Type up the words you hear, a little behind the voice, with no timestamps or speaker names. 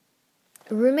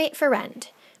Roommate for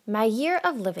Rent, my year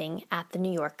of living at the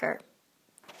New Yorker.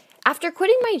 After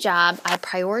quitting my job, I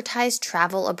prioritized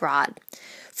travel abroad.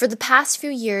 For the past few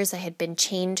years, I had been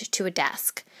chained to a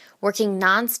desk, working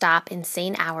nonstop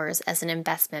insane hours as an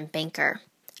investment banker.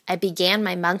 I began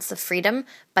my months of freedom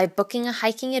by booking a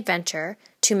hiking adventure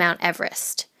to Mount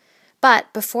Everest.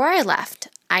 But before I left,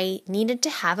 I needed to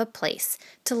have a place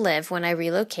to live when I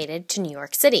relocated to New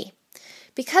York City.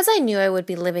 Because I knew I would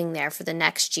be living there for the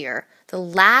next year, the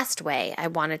last way I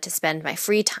wanted to spend my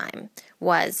free time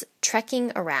was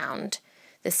trekking around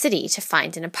the city to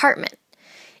find an apartment.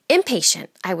 Impatient,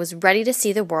 I was ready to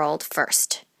see the world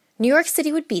first. New York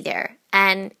City would be there,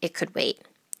 and it could wait.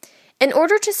 In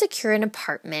order to secure an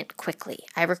apartment quickly,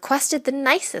 I requested the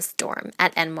nicest dorm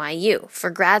at NYU for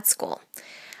grad school.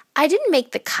 I didn't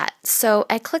make the cut, so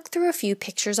I clicked through a few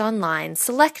pictures online,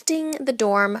 selecting the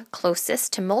dorm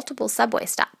closest to multiple subway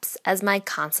stops as my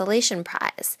consolation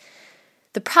prize.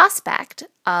 The prospect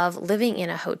of living in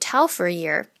a hotel for a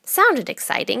year sounded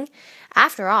exciting.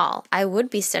 After all, I would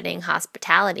be studying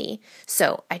hospitality,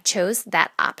 so I chose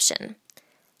that option.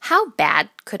 How bad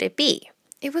could it be?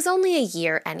 It was only a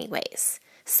year anyways.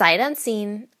 Sight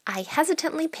unseen, I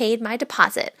hesitantly paid my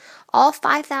deposit, all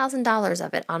 $5,000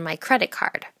 of it on my credit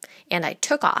card, and I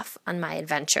took off on my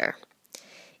adventure.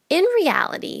 In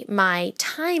reality, my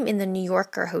time in the New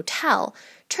Yorker hotel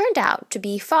turned out to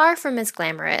be far from as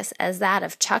glamorous as that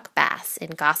of Chuck Bass in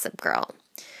Gossip Girl.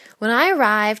 When I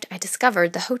arrived, I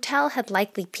discovered the hotel had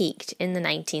likely peaked in the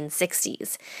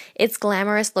 1960s. Its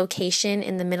glamorous location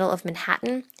in the middle of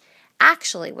Manhattan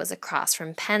actually was across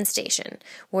from Penn Station,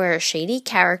 where shady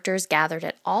characters gathered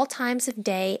at all times of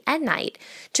day and night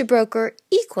to broker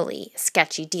equally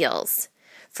sketchy deals.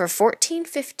 For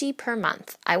 $14.50 per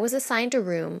month, I was assigned a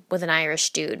room with an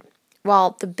Irish dude.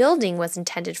 While the building was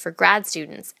intended for grad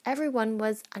students, everyone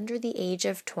was under the age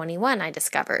of 21, I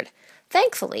discovered.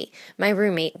 Thankfully, my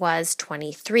roommate was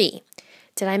 23.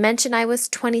 Did I mention I was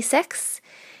 26?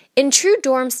 In true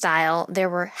dorm style, there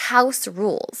were house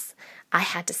rules. I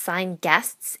had to sign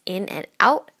guests in and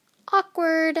out.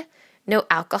 Awkward. No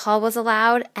alcohol was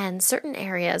allowed, and certain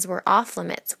areas were off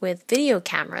limits with video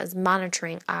cameras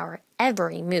monitoring our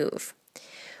every move.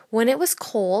 When it was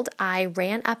cold, I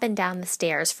ran up and down the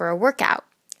stairs for a workout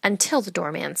until the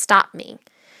doorman stopped me.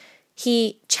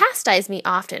 He chastised me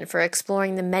often for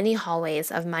exploring the many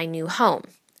hallways of my new home.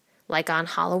 Like on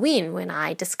Halloween when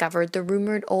I discovered the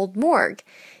rumored old morgue,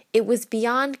 it was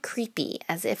beyond creepy,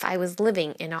 as if I was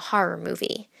living in a horror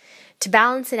movie. To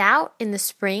balance it out, in the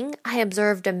spring, I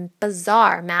observed a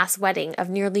bizarre mass wedding of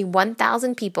nearly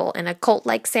 1,000 people in a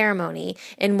cult-like ceremony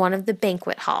in one of the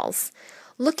banquet halls.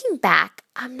 Looking back,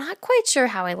 I'm not quite sure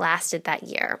how I lasted that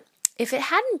year. If it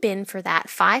hadn't been for that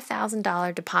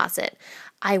 $5,000 deposit,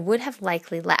 I would have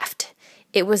likely left.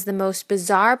 It was the most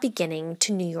bizarre beginning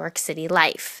to New York City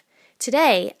life.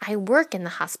 Today, I work in the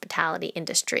hospitality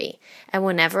industry, and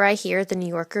whenever I hear the New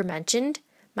Yorker mentioned,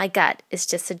 my gut is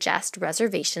to suggest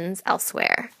reservations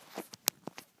elsewhere.